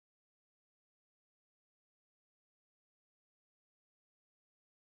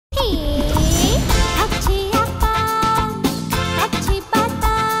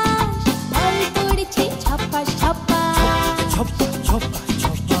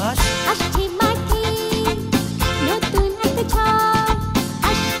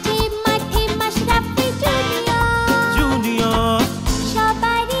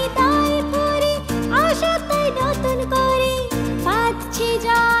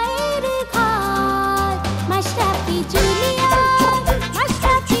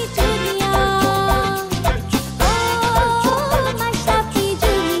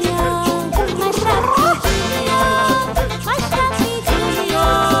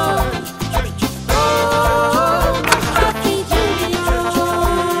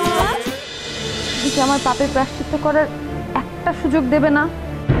আমার পাপের প্রায়শ্চিত্ত করার একটা সুযোগ দেবে না?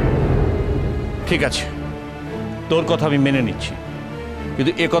 ঠিক আছে, তোর কথা আমি মেনে নিচ্ছি,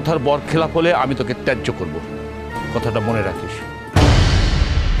 কিন্তু এ কথার বরখেলাপ হলে আমি তোকে ত্যায্য করব, কথাটা মনে রাখিস।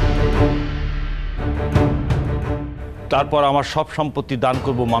 তারপর আমার সব সম্পত্তি দান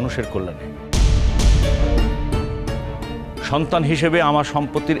করব মানুষের কল্যাণে। সন্তান হিসেবে আমার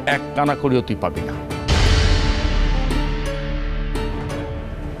সম্পত্তির এক কানা করিও তুই পাবি না,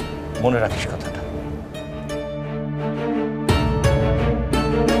 মনে রাখিস কথাটা।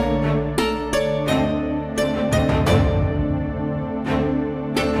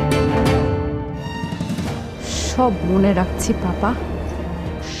 সব মনে রাখছি পাপা,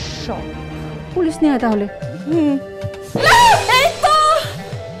 সব। পুলিশ নিয়ে আয় তাহলে। এই তো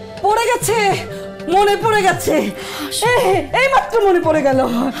পড়ে গেছে, মনে পড়ে গেছে, এই মাত্র মনে পড়ে গেল।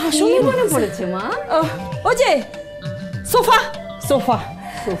 আসলে মনে পড়েছে মা? ওই যে sofa sofa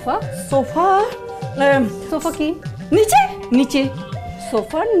sofa? Sofa sofa কি? নিচে নিচে।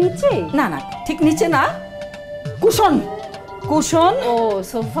 সোফার নিচে? না না, ঠিক নিচে না, কুশন কুশন। ও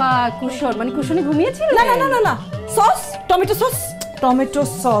সোফা কুশন, মানে কুশনে ঘুমিয়েছিল? না না না না না, sauce, tomato sauce, tomato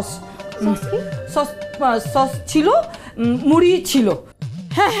sauce. Sauce sauce ছিল, মুড়ি ছিল।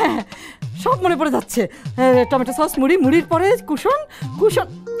 হ্যাঁ হ্যাঁ, সব মনে পড়ে যাচ্ছে। টমেটো সস, মুড়ি, মুড়ির পরে কুশন, কুশন,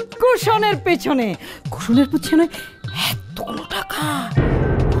 কুশনের পেছনে, কুশনের পেছনে এতগুলো টাকা।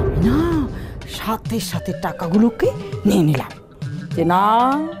 না, সাথে সাথে টাকাগুলোকে নিয়ে নিলাম, যে না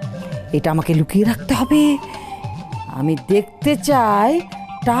এটা আমাকে লুকিয়ে রাখতে হবে। আমি দেখতে চাই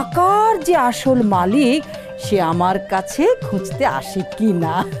টাকার যে আসল মালিক সে আমার কাছে খুঁজতে আসে কি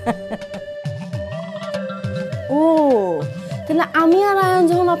না। ও তাহলে আমি আর আয়ান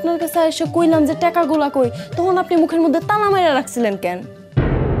যখন আপনার কাছে এসে কইলাম যে টাকাগুলা কই, তখন আপনি মুখের মধ্যে তালা মাইরা রাখছিলেন কেন?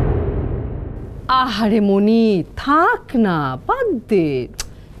 আহারে মনি, থাক না, বাদ দে,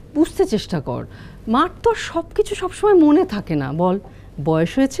 বুঝতে চেষ্টা কর। মার তো সবকিছু সবসময় মনে থাকে না, বল,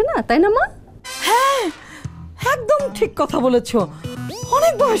 বয়স হয়েছে না, তাই না মা? হ্যাঁ, একদম ঠিক কথা বলেছো,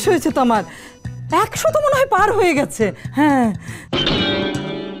 অনেক বয়স হয়েছে তো আমার, 100 তো মনে হয় পার হয়ে গেছে। হ্যাঁ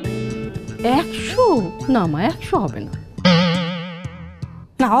 100? না মা, 100 হবে না।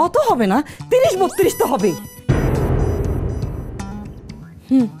 না অত হবে না, 30-32 তো হবেই।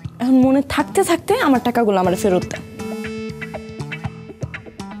 এখন মনে থাকতে থাকতে আমার টাকাগুলো আমার ফেরত দেন।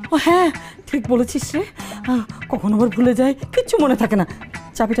 ও হ্যাঁ, ঠিক বলেছিস রে, কখনো আবার ভুলে যায়, কিচ্ছু মনে থাকে না।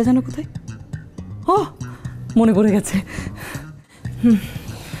 চাবিটা জানো কোথায়? ও মনে পড়ে গেছে।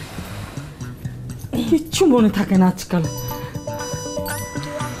 কিচ্ছু মনে থাকে না আজকাল।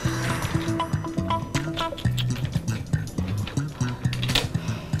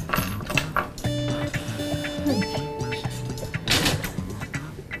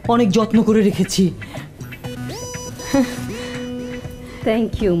 অনেক যত্ন করে রেখেছি।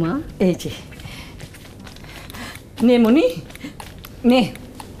 থ্যাংক ইউ মা। এই যে নে মনি, নে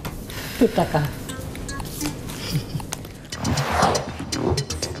তোর টাকা।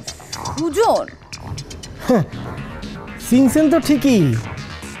 সুজন চিনছেন তো ঠিকই,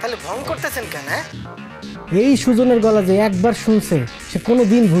 তাহলে ভং করতেছেন কেন? এই সুজনের গলা যে একবার শুনছে সে কোনো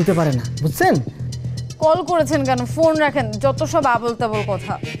দিন ভুলতে পারে না, বুঝছেন? কল করেছেন কেন? ফোন রাখেন, যত সব আবল তাবল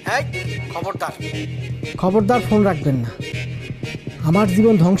কথা। খবরদার খবরদার, ফোন রাখবেন না। আমার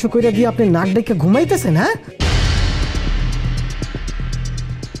জীবন ধ্বংস করে দিয়ে আপনি নাক ডেকে ঘুমাইতেছেন? হ্যাঁ,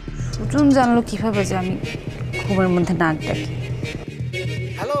 সুজন জানলো কিভাবে যে আমি ঘুমের মধ্যে নাক ডাকি?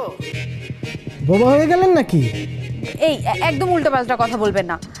 হ্যালো, বোবা হয়ে গেলেন নাকি? এই একদম উল্টোপাল্টা কথা বলবেন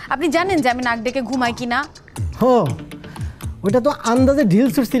না। আপনি জানেন যে আমি নাক ডেকে ঘুমাই কিনা? হো, ওটা তো আন্দাজে ঢিল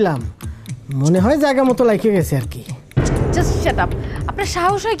ছুটছিলাম, মনে হয় জায়গা মতো লাইকে গেছে আর কি। Just shut up. আপনার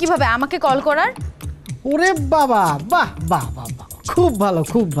সাহস হয় কিভাবে আমাকে কল করার? ওরে বাবা, বাহ বাহ বাহ বাহ, খুব ভালো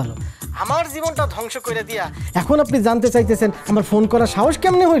খুব ভালো। আমার জীবনটা ধ্বংস করে দিয়া এখন আপনি জানতে চাইতেছেন আমার ফোন করার সাহস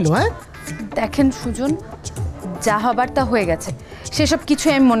কেমনে হইল? হ্যাঁ দেখেন সুজন, যা হবার তা হয়ে গেছে, সেসব কিছু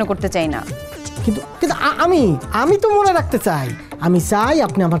আমি মনে করতে চাই না। কিন্তু কিন্তু আমি তো মনে রাখতে চাই। আমি চাই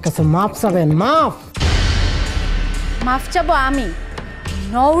আপনি আমার কাছে মাফ চাবেন। মাফ চাবো আমি,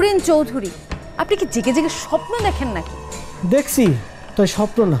 নওরিন চৌধুরী? আপনি কি জেগে জেগে স্বপ্ন দেখেন নাকি? দেখছি তো,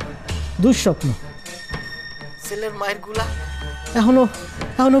 স্বপ্ন না দুঃস্বপ্ন। ছেলের মায়ের গুলা এখনো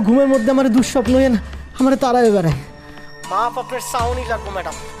এখনো ঘুমের মধ্যে আমার দুঃস্বপ্ন এন আমার তারাই বেড়ায়। মাপ আপনার চাউনি লাগবো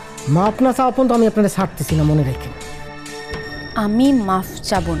ম্যাডাম, মাপ না চাওয়া পর্যন্ত আমি আপনারা ছাড়তেছি না, মনে রেখেন। আমি মাফ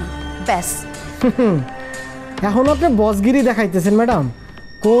চাবো না, ব্যাস। এখন আপনি বসগিরি দেখাইতেছেন ম্যাডাম,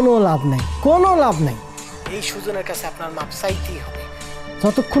 কোনো লাভ নাই, কোনো লাভ নাই। এই সুজনের কাছে আপনার মাপ চাইতেই হবে।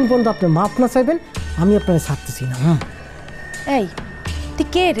 যতক্ষণ পর্যন্ত আপনি মাপ না চাইবেন আমি আপনারা ছাড়তেছি না। এই তুই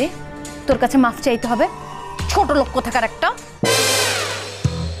কে রে, তোর কাছে মাফ চাইতে হবে? ছোট লোক কোথাকার একটা।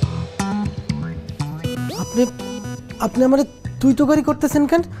 আপনি আমার তুই তো গাড়ি করতেছেন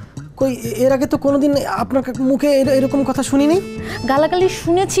কেন? কই এর আগে তো কোনোদিন আপনার মুখে এরকম কথা শুনিনি। গালাগালি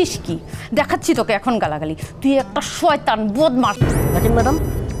শুনেছিস কি? দেখাচ্ছি তোকে এখন গালাগালি। তুই একটা শয়তান বদমাশ। দেখেন ম্যাডাম,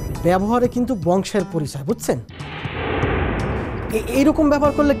 ব্যবহারে কিন্তু বংশের পরিচয়, বুঝছেন? এইরকম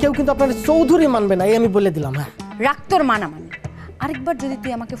ব্যবহার করলে কেউ কিন্তু আপনার চৌধুরী মানবে না, এই আমি বলে দিলাম। হ্যাঁ, রাখ তোর মানা মানে। আরেকবার যদি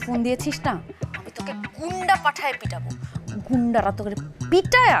তুই আমাকে ফোন দিয়েছিস না, আমি তোকে গুন্ডা পাঠায় পিটাবো। গুন্ডারা তোকে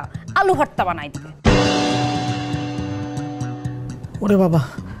পিটায়া আলু ভর্তা বানাই দিবে। ওরে বাবা,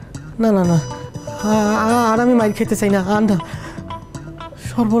 না না না, আর আমি মাইর খেতে চাই না। না,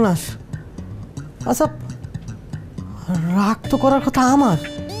 সর্বনাশ। আচ্ছা, রাগ তো করার কথা আমার,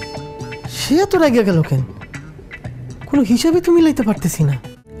 সে তো রেগে গেল কেন? কোনো হিসাবে তো মিলাইতে পারতেছি না।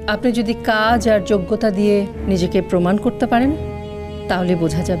 আপনি যদি কাজ আর যোগ্যতা দিয়ে নিজেকে প্রমাণ করতে পারেন তাহলে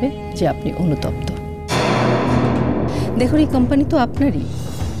বোঝা যাবে যে আপনি অনুতপ্ত। দেখুন, এই কোম্পানি তো আপনারই।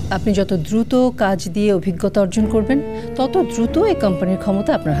 আপনি যত দ্রুত কাজ দিয়ে অভিজ্ঞতা অর্জন করবেন তত দ্রুত এই কোম্পানির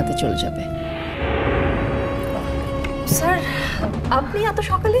ক্ষমতা আপনার হাতে চলে যাবে। স্যার, আপনি এত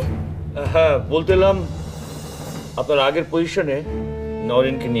সকালে? হ্যাঁ, বলতেলাম আপনার আগের পজিশনে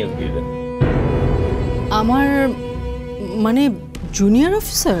নরেনকে নিয়োগ দিবেন। আমার মানে জুনিয়র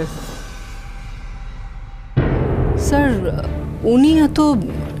অফিসার? স্যার, উনি এত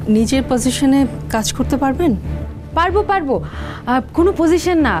নিজের পজিশনে কাজ করতে পারবেন? পারবো। কোনো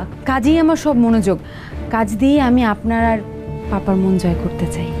পজিশন না, কাজেই আমার সব মনোযোগ। কাজ দিয়ে আমি আপনার আর পাপার মন জয় করতে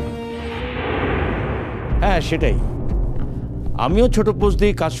চাই। হ্যাঁ, সেটাই। আমিও ছোট পোস্ট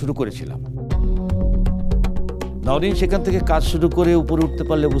দিয়ে কাজ শুরু করেছিলাম। নরেন সেখান থেকে কাজ শুরু করে উপরে উঠতে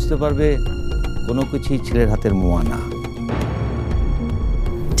পারলে বুঝতে পারবে কোনো কিছুই ছেলের হাতের মোয়া না।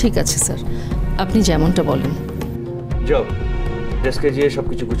 ঠিক আছে স্যার, আপনি যেমনটা বলেন। যাও, ডেস্কে গিয়ে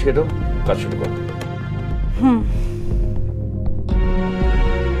সবকিছু গুছিয়ে দাও, কাজ শুরু করো।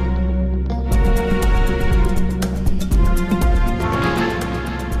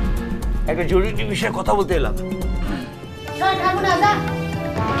 একটা জরুরি বিষয়ে কথা বলতে এলাম।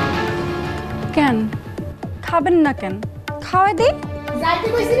 কেন খাবেন না? কেন খাওয়াই দিই?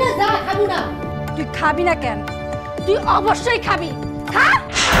 তুই খাবি না কেন? তুই অবশ্যই খাবি। খা।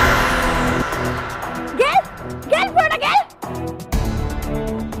 গেল গেল পড়া গেল।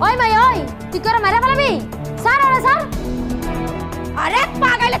 ওই মাই ওই, তুই করে মারা ফেলাবি? স্যার ওরে স্যার। আরে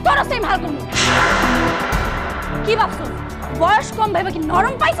পাগাইলে তোর সেম হাল করব। কি ভাবছো বয়স কম ভেবে কি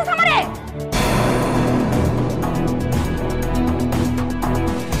নরম পাইছিস আমারে?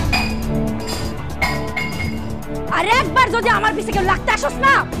 আর একবার যদি আমার পিছে কেউ লাগতে আসস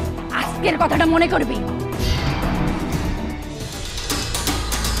না, আজকের কথাটা মনে করবি।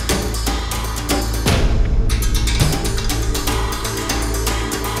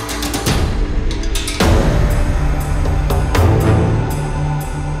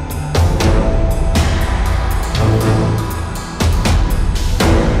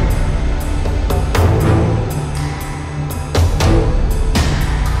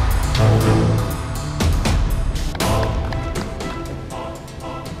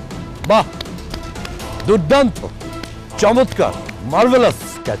 বাহ, দুর্দান্ত, চমৎকার, মার্ভেলাস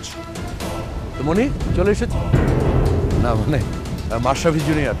ক্যাচ। তো মনি চলে এসেছ? না মানে মাশরাফি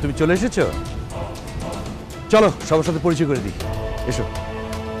জুনিয়র, তুমি চলে এসেছো? চলো সবার সাথে পরিচয় করে দিই, এসো।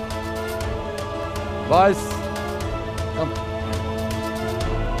 বয়স,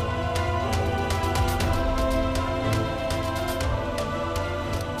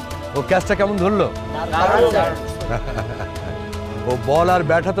 ও ক্যাচটা কেমন ধরলো? ও বল আর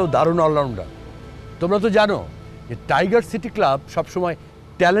ব্যাট হাতেও দারুণ অলরাউন্ডার। তোমরা তো জানো যে টাইগার সিটি ক্লাব সবসময়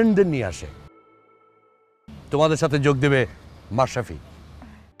ট্যালেন্টদের নিয়ে আসে। তোমাদের সাথে যোগ দেবে মাশরাফি।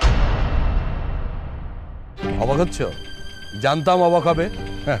 অবাক হচ্ছ? জানতাম অবাক হবে।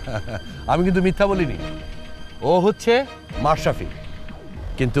 আমি কিন্তু মিথ্যা বলিনি। ও হচ্ছে মাশরাফি,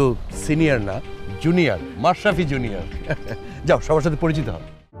 কিন্তু সিনিয়র না, জুনিয়র, মাশরাফি জুনিয়র। যাও সবার সাথে পরিচিত হও।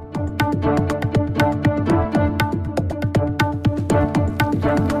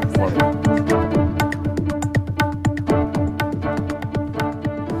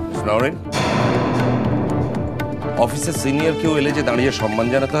 অফিসের সিনিয়র কেউ এলে যে দাঁড়িয়ে সম্মান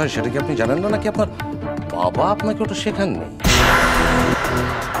জানাতে হয় সেটা কি আপনি জানেন না, নাকি আপনার বাবা আপনাকে ওটা শেখাননি?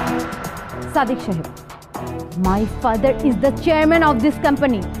 সাদিক সাহেব, my father is the chairman of this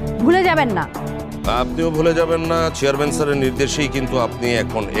company, ভুলে যাবেন না। আপনিও ভুলে যাবেন না, চেয়ারম্যান স্যারের নির্দেশেই কিন্তু আপনি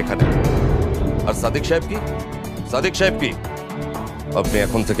এখন এখানে। আর সাদিক সাহেব কি? সাদিক সাহেব কি? আপনি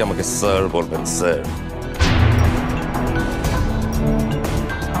এখন থেকে আমাকে স্যার বলবেন, স্যার।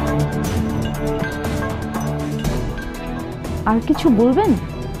 আর কিছু বলবেন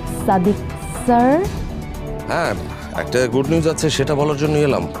সাদিক স্যার? হ্যাঁ, একটা গুড নিউজ আছে, সেটা বলার জন্য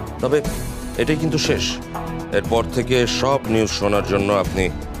এলাম। তবে এটাই কিন্তু শেষ। এরপর থেকে সব নিউজ শোনার জন্য আপনি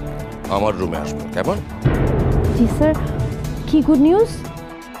আমার রুমে আসবেন, কেমন? জি স্যার, কি গুড নিউজ?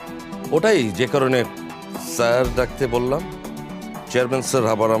 ওটাই যে কারণে স্যার ডাকতে বললাম। চেয়ারম্যান স্যার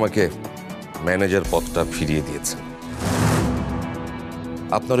আবার আমাকে ম্যানেজার পদটা ফিরিয়ে দিয়েছেন।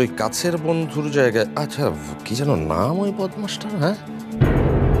 আপনার ওই কাছের বন্ধুর জায়গায়, আচ্ছা কি যেন নাম ওই বদমাসটার? হ্যাঁ,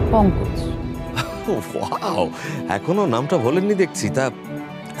 পঙ্কজ। ওয়াও, এখনো নামটা বলেননি দেখছি। তা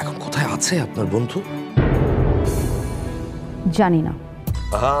এখন কোথায় আছে আপনার বন্ধু? জানি না।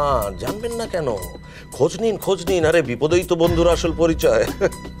 হ্যাঁ, জানবেন না কেন? খোঁজ নিন, খোঁজ নিন। আরে বিপদেই তো বন্ধুর আসল পরিচয়।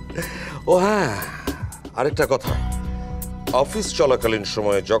 ও হ্যাঁ, আরেকটা কথা, অফিস চলাকালীন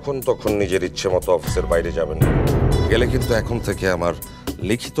সময়ে যখন তখন নিজের ইচ্ছে মতো অফিসের বাইরে যাবেন না। গেলে কিন্তু এখন থেকে আমার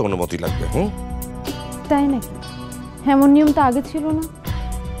লিখিত অনুমতি লাগবে। তাই নাকি? এমন নিয়ম তো আগে ছিল না।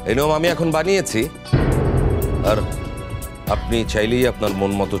 এই নিয়ম আমি এখন বানিয়েছি। আর আপনি চাইলেই আপনার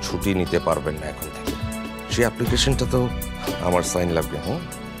মন মতো ছুটি নিতে পারবেন না এখন থেকে। সেই অ্যাপ্লিকেশনটা তো আমার সাইন লাগবে।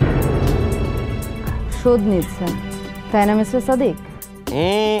 শোধ নিচ্ছেন তাই না মিস্টার সাদিক?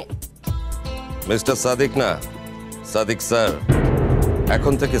 মিস্টার সাদিক না, সাদিক স্যার।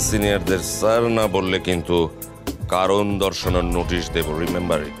 এখন থেকে সিনিয়রদের স্যার না বললে কিন্তু কারণ দর্শনের notice Dev,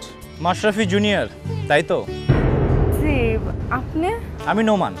 remember it. Mashrafe junior, তাই তো? জি, আপনি? আমি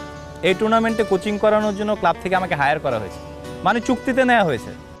নোমান। এই টুর্নামেন্টে কোচিং করানোর জন্য ক্লাব থেকে আমাকে হায়ার করা হয়েছে, মানে চুক্তিতে নেওয়া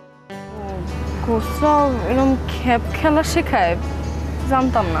হয়েছে। কোচরা এরকম খেলা শেখায়?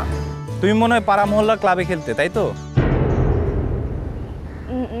 জানতাম না। তুমি মনে হয় পাড়া মহল্লা ক্লাবে খেলতে, তাই তো?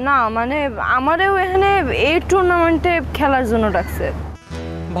 না, মানে আমারও এখানে এই টুর্নামেন্টে খেলার জন্য ডাকছে।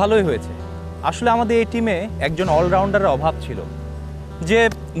 ভালোই হয়েছে। আসলে আমাদের এই টিমে একজন অলরাউন্ডারের অভাব ছিল, যে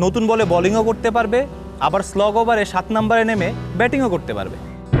নতুন বলে বোলিংও করতে পারবে, আবার স্লগ ওভারে 7 নম্বরে নেমে ব্যাটিংও করতে পারবে।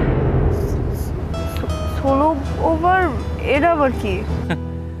 ষোলো ওভার এর আবার কি?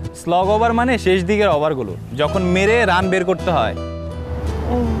 স্লগ ওভার মানে শেষ দিকের ওভারগুলো, যখন মেরে রান বের করতে হয়।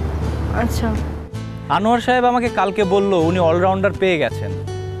 ও আচ্ছা। আনোয়ার সাহেব আমাকে কালকে বলল উনি অলরাউন্ডার পেয়ে গেছেন।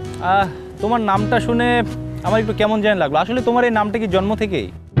 তোমার নামটা শুনে আমার একটু কেমন যেন লাগলো। আসলে তোমার এই নামটা কি জন্ম থেকেই?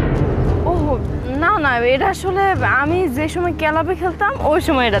 ও না না, এটা আসলে আমি যে সময় ক্লাবে খেলতাম ওই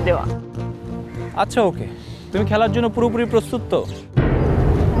সময় এটা দেওয়া। আচ্ছা ওকে, তুমি খেলার জন্য পুরোপুরি প্রস্তুত তো?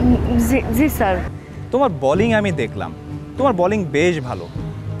 জি স্যার। তোমার বোলিং আমি দেখলাম, তোমার বোলিং বেশ ভালো।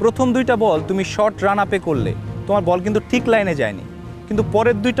 প্রথম 2টা বল তুমি শর্ট রান আপে করলে, তোমার বল কিন্তু ঠিক লাইনে যায়নি, কিন্তু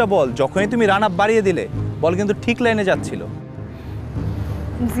পরের 2টা বল যখনই তুমি রান আপ বাড়িয়ে দিলে বল কিন্তু ঠিক লাইনে যাচ্ছিল।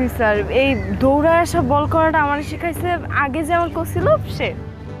 জি স্যার, এই দৌড়ায় আসা বল করাটা আমার শেখাইছে আগে যে আমার কোচ ছিল সে।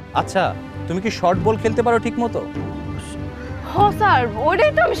 আচ্ছা, তুমি কি শর্ট বল খেলতে পারো ঠিক মতো? হ্যাঁ স্যার,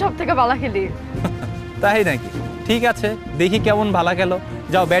 ওইটাই তো আমি সব থেকে ভালো খেলি। তাই নাকি? ঠিক আছে, দেখি কেমন ভালো খেলো।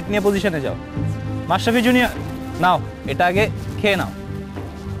 যাও ব্যাট নিয়ে পজিশনে যাও। মাশরাফি জুনিয়র, নাও এটা আগে খেয়ে নাও।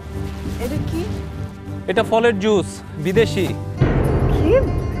 এটা কি? এটা ফলের জুস, বিদেশি। কি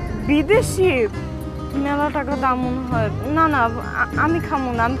বিদেশি? মেলা টাকা দাম মনে হয়। না না, আমি খাবো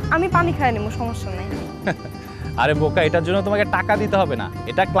না, আমি পানি খাই নেবো, সমস্যা নেই। আরে বোকা, এটার জন্য তোমাকে টাকা দিতে হবে না,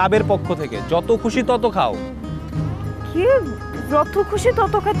 এটা ক্লাবের পক্ষ থেকে, যত খুশি তত খাও। কি যত খুশি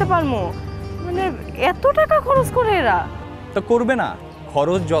তত খেতে পারবো? মানে এত টাকা খরচ করে এরা? তো করবে না,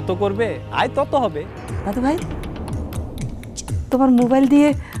 খরচ যত করবে আয় তত হবে। দাদু ভাই, তোমার মোবাইল দিয়ে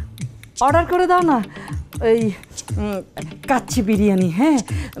অর্ডার করে দাও না এই কাচ্চি বিরিয়ানি। হ্যাঁ,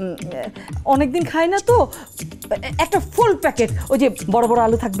 অনেকদিন খাই না তো, একটা ফুল প্যাকেট। ওই যে বড় বড়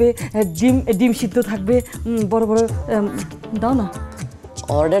আলু থাকবে, ডিম সিদ্ধ থাকবে, বড় বড় দাও না।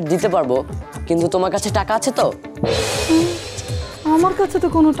 অর্ডার দিতে পারবো, কিন্তু তোমার কাছে টাকা আছে তো? আমার কাছে তো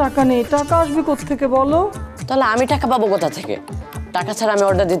কোনো টাকা নেই। টাকা আসবে কোথা থেকে বলো? তাহলে আমি টাকা পাবো কোথা থেকে? টাকা ছাড়া আমি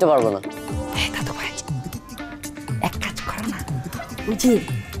অর্ডার দিতে পারবো না। দাদু ভাই, এক কাজ করো না, ওই যে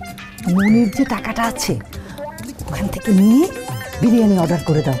মনির যে টাকাটা আছে ওখান থেকে নিয়ে বিরিয়ানি অর্ডার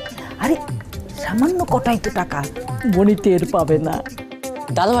করে দাও। আরে সামান্য কটাই তো টাকা, মনি টের পাবে না।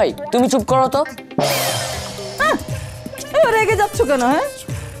 দাদু ভাই তুমি চুপ করো তো। এবার রেগে যাচ্ছ কেন? হ্যাঁ,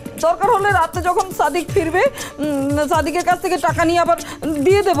 দরকার হলে রাতে যখন সাদিক ফিরবে সাদিকের কাছ থেকে টাকা নিয়ে আবার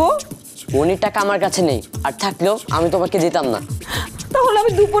দিয়ে দেবো। মনির টাকা আমার কাছে নেই, আর থাকলেও আমি তোমাকে দিতাম না। তাহলে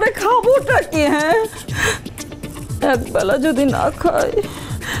আমি দুপুরে খাবোটা কি? হ্যাঁ, একবেলা যদি না খাই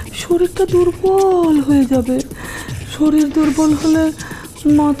শরীরটা দুর্বল হয়ে যাবে। শরীর দুর্বল হলে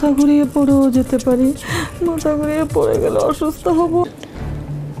মাথা ঘুরিয়ে পড়েও যেতে পারি। মাথা ঘুরিয়ে পড়ে গেলে অসুস্থ হব।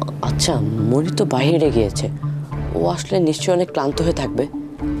 আচ্ছা, মনি তো বাইরে গিয়েছে, ও আসলে নিশ্চয়ই অনেক ক্লান্ত হয়ে থাকবে।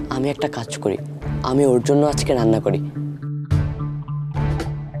 আমি একটা কাজ করি, আমি ওর জন্য আজকে রান্না করি।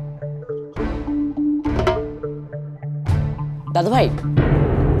 দাদু ভাই,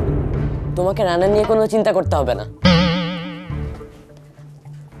 তোমাকে রান্না নিয়ে কোনো চিন্তা করতে হবে না,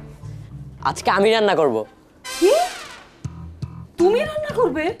 আজকে আমি রান্না করব। কি তুমি রান্না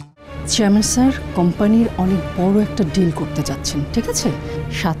করবে? চেয়ারম্যান স্যার কোম্পানির অনেক বড় একটা ডিল করতে যাচ্ছেন, ঠিক আছে?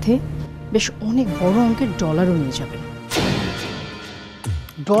 সাথে বেশ অনেক বড় অঙ্কের ডলারও নিয়ে যাবেন।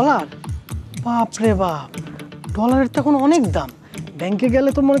 ডলার? বাপ রে বাপ, ডলারের তো এখন অনেক দাম। ব্যাংকে গেলে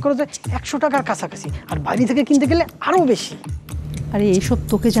তো মনে করো যে 100 টাকার কাছাকাছি, আর বাইরে থেকে কিনতে গেলে আরও বেশি। আরে এইসব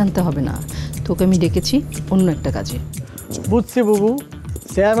তোকে জানতে হবে না, তোকে আমি ডেকেছি অন্য একটা কাজে। বুঝছি বুবু,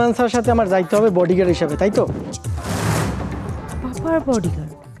 চেয়ারম্যান স্যার সাথে আমার যাইতে হবে বডিগার্ড হিসাবে, তাই তো? বাবার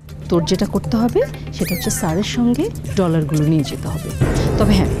বডিগার্ড? তোর যেটা করতে হবে সেটা হচ্ছে স্যারের সঙ্গে ডলারগুলো নিয়ে যেতে হবে।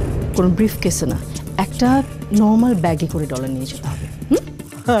 তবে হ্যাঁ, কোনো ব্রিফ কেসে না, একটা নর্মাল ব্যাগে করে ডলার নিয়ে যেতে হবে।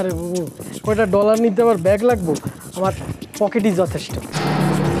 আরে বুবু, কয়টা ডলার নিতে আবার ব্যাগ লাগবো? আমার পকেটই যথেষ্ট।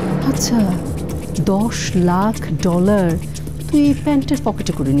 আচ্ছা, 10 লাখ ডলার তুই প্যান্টের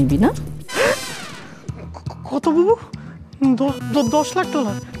পকেটে করে নিবি না? কত বুবু? 10 লাখ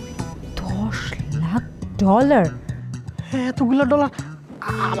ডলার? 10 লাখ ডলার? এতগুলো ডলার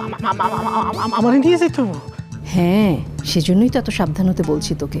আমারে নিয়ে যেতে হবে? হ্যাঁ, সেজন্যই তো এত সাবধান হতে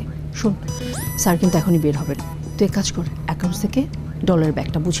বলছি তোকে। শোন, স্যার কিন্তু এখনই বের হবেন, তুই এক কাজ কর, অ্যাকাউন্ট থেকে ডলারের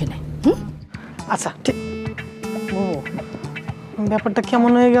ব্যাগটা বুঝে নেয়। আচ্ছা ঠিক। ও, ব্যাপারটা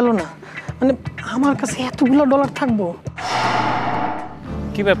কেমন হয়ে গেল না? মানে আমার কাছে এতগুলো ডলার থাকবো?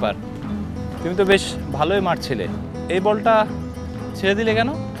 কি ব্যাপার, তুমি তো বেশ ভালোই মারছিলে, এই বলটা ছেড়ে দিলে কেন?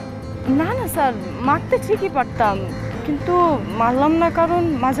 না না স্যার, মারতে ঠিকই পারতাম, কিন্তু মারলাম না কারণ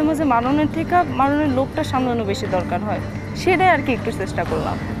মাঝে মাঝে মারণের থেকে মারণের লোকটা সামলানো বেশি দরকার হয়, সেটাই আর কি একটু চেষ্টা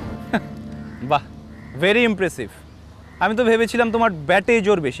করলাম। বাহ, ভেরি ইমপ্রেসিভ। আমি তো ভেবেছিলাম তোমার ব্যাটে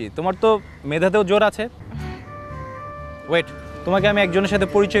জোর বেশি, তোমার তো মেধাতেও জোর আছে। ওয়েট, তোমাকে আমি একজনের সাথে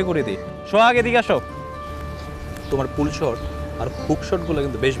পরিচয় করে দিই। সোহাগ, এদিকে আসো। তোমার পুল শট আর হুক শটগুলো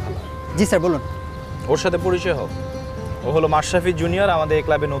কিন্তু বেশ ভালো। জি স্যার, বলুন। ওর সাথে পরিচয় হোক, ও হলো মাশরাফি জুনিয়র, আমাদের এই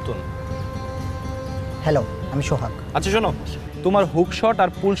ক্লাবে নতুন। হ্যালো, আমি সোহাগ। আচ্ছা শোনো, তোমার হুক শট আর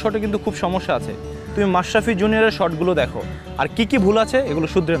পুল শটে কিন্তু খুব সমস্যা আছে। তুমি মাশরাফি জুনিয়রের শটগুলো দেখো, আর কি কি ভুল আছে এগুলো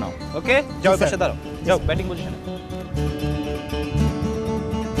শুধরে নাও। ওকে, যাও পাশে দাঁড়াও, যাও ব্যাটিং পজিশনে।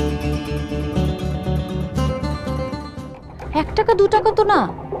 $1 $2 তো না,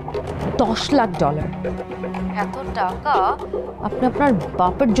 10 লাখ ডলার। এত টাকা আপনি আপনার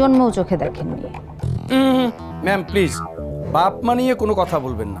বাপের জন্মও চোখে দেখেননি। ম্যাম প্লিজ, বাপ মানিয়ে কোনো কথা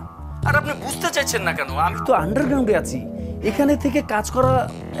বলবেন না। আর আপনি বুঝতে চাইছেন না কেন? আমি তো আন্ডারগ্রাউন্ডে আছি, এখানে থেকে কাজ করা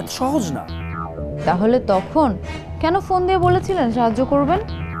এত সহজ না। তাহলে তখন কেন ফোন দিয়ে বলেছিলেন সাহায্য করবেন?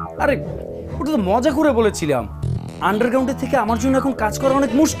 আরে ওটা তো মজা করে বলেছিলাম। আন্ডারগ্রাউন্ডে থেকে আমার জন্য এখন কাজ করা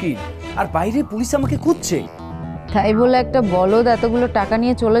অনেক মুশকিল, আর বাইরে পুলিশ আমাকে খুঁজছে। তাই বলে একটা বলদ এতগুলো টাকা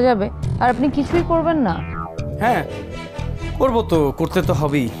নিয়ে চলে যাবে আর আপনি কিছুই করবেন না? হ্যাঁ করবো তো, করতে তো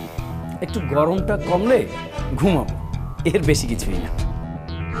হবেই। একটু গরমটা কমলে ঘুমাবো, এর বেশি কিছুই না।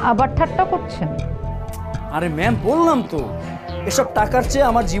 আবার ঠাট্টা করছেন? আরে ম্যাম বললাম তো, এসব টাকার চেয়ে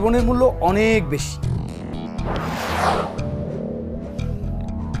আমার জীবনের মূল্য অনেক বেশি।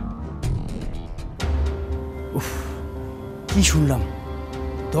 উফ, কি শুনলাম,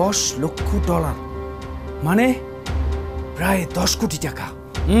 10 লক্ষ ডলার, মানে প্রায় 10 কোটি টাকা।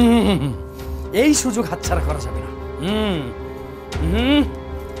 এই সুযোগ হাতছাড়া করা যাবে না।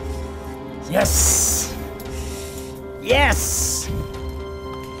 ইয়েস ইয়েস,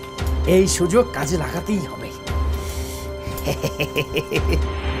 এই সুযোগ কাজে লাগাতেই হবে।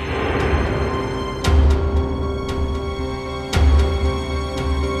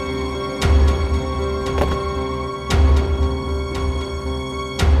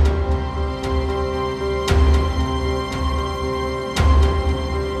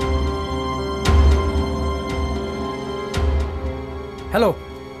 হ্যালো,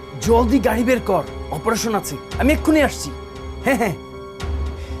 জলদি গাড়ি বের কর, অপারেশন আছে, আমি এক্ষুনি আসছি। হ্যাঁ হ্যাঁ,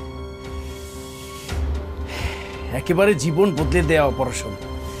 একেবারে জীবন বদলে দেয়া অপারেশন।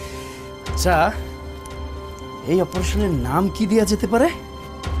 আচ্ছা, এই অপারেশনের নাম কি দেয়া যেতে পারে? $1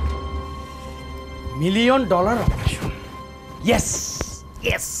 মিলিয়ন অপারেশন। Yes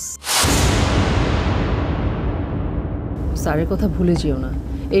yes. স্যারের কথা ভুলে যেও না,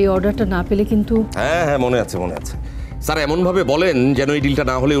 এই অর্ডারটা না পেলে কিন্তু। হ্যাঁ হ্যাঁ, মনে আছে মনে আছে। স্যার এমনভাবে বলেন যেন এই ডিলটা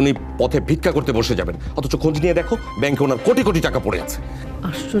না হলে উনি পথে ভিক্ষা করতে বসে যাবেন, অথচ খোঁজ নিয়ে দেখো ব্যাংকে ওনার কোটি কোটি টাকা পড়ে আছে।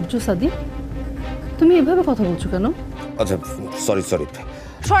 আশ্চর্য সাদি, তুমি এভাবে কথা বলছো কেন? আচ্ছা সরি সরি।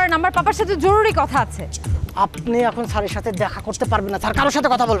 সরেন, আমার পাপার সাথে জরুরি কথা আছে। আপনি এখন স্যারের সাথে দেখা করতে পারবেন না, স্যার কারোর সাথে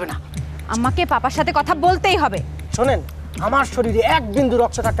কথা বলবে না। আমাকে পাপার সাথে কথা বলতেই হবে। শোনেন, আমার শরীরে 1 বিন্দু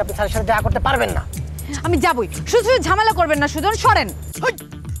রক্ত থাকতে আপনি স্যারের সাথে দেখা করতে পারবেন না। আমি যাবই, শুধু শুধু ঝামেলা করবেন না। সুজন সরেন,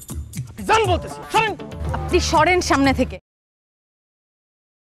 আপনি জান বলতেছি, সরেন। আপনি সরেন সামনে থেকে।